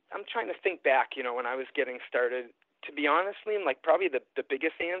 nothing, I'm trying to think back, when I was getting started, to be honest, Liam, probably the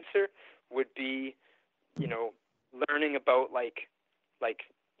biggest answer would be, learning about like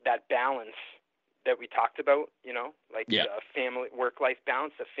that balance that we talked about, the family, work-life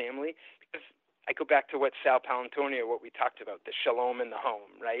balance, the family, because I go back to what Sal Paolantonio, what we talked about, the shalom in the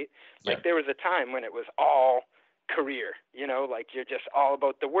home, right? Yeah. There was a time when it was all career, you're just all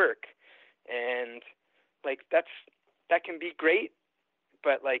about the work, and that can be great,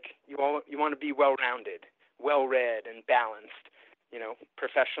 but you want to be well-rounded, well-read, and balanced,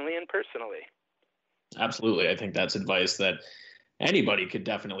 professionally and personally. Absolutely. I think that's advice that anybody could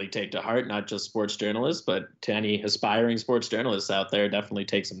definitely take to heart, not just sports journalists, but to any aspiring sports journalists out there, definitely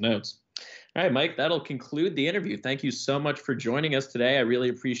take some notes. All right, Mike, that'll conclude the interview. Thank you so much for joining us today. I really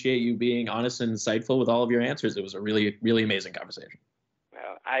appreciate you being honest and insightful with all of your answers. It was a really, really amazing conversation.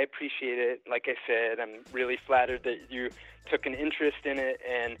 Well, I appreciate it. Like I said, I'm really flattered that you took an interest in it.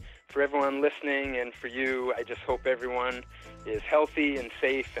 And for everyone listening and for you, I just hope everyone is healthy and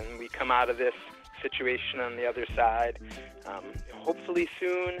safe and we come out of this situation on the other side, hopefully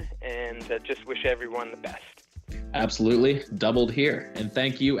soon, and just wish everyone the best. Absolutely. Doubled here. And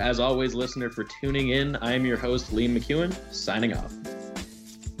thank you, as always, listener, for tuning in. I am your host, Liam McEwen, signing off.